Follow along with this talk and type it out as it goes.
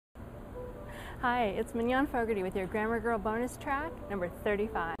Hi, it's Mignon Fogarty with your Grammar Girl bonus track, number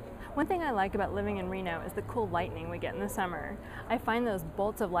 35. One thing I like about living in Reno is the cool lightning we get in the summer. I find those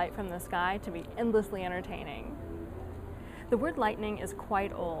bolts of light from the sky to be endlessly entertaining. The word lightning is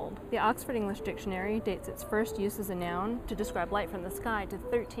quite old. The Oxford English Dictionary dates its first use as a noun to describe light from the sky to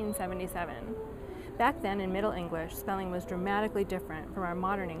 1377. Back then in Middle English, spelling was dramatically different from our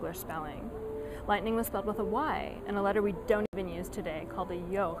modern English spelling. Lightning was spelled with a Y and a letter we don't even use today called a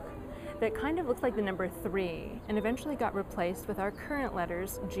yoke that kind of looks like the number 3 and eventually got replaced with our current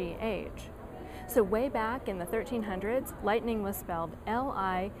letters GH. So way back in the 1300s, lightning was spelled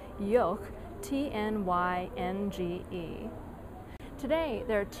L-I-yoke T-N-Y-N-G-E. Today,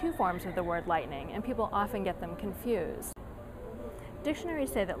 there are two forms of the word lightning, and people often get them confused.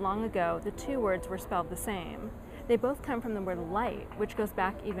 Dictionaries say that long ago, the two words were spelled the same. They both come from the word light, which goes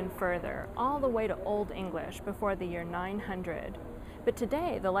back even further, all the way to Old English before the year 900. But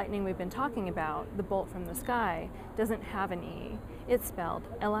today, the lightning we've been talking about, the bolt from the sky, doesn't have an E. It's spelled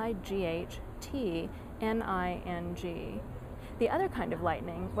L-I-G-H-T-N-I-N-G. The other kind of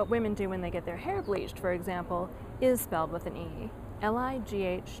lightning, what women do when they get their hair bleached, for example, is spelled with an E.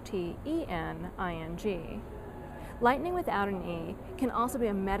 L-I-G-H-T-E-N-I-N-G. Lightning without an E can also be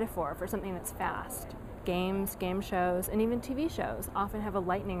a metaphor for something that's fast. Games, game shows, and even TV shows often have a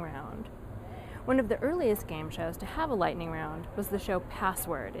lightning round. One of the earliest game shows to have a lightning round was the show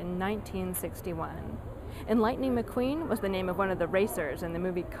Password in 1961. And Lightning McQueen was the name of one of the racers in the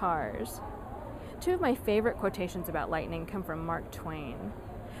movie Cars. Two of my favorite quotations about lightning come from Mark Twain.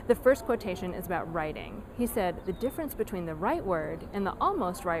 The first quotation is about writing. He said, "The difference between the right word and the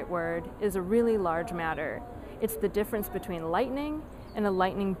almost right word is a really large matter. It's the difference between lightning and a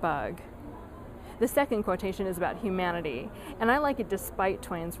lightning bug." The second quotation is about humanity, and I like it despite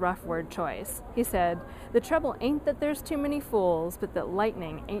Twain's rough word choice. He said, "The trouble ain't that there's too many fools, but that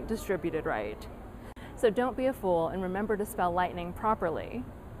lightning ain't distributed right." So don't be a fool and remember to spell lightning properly.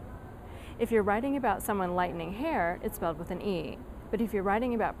 If you're writing about someone lightening hair, it's spelled with an E. But if you're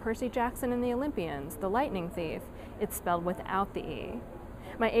writing about Percy Jackson and the Olympians, the lightning thief, it's spelled without the E.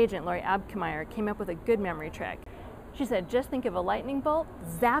 My agent, Lori Abkemeyer, came up with a good memory trick. She said, just think of a lightning bolt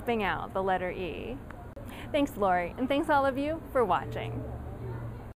zapping out the letter E. Thanks, Lori, and thanks all of you for watching.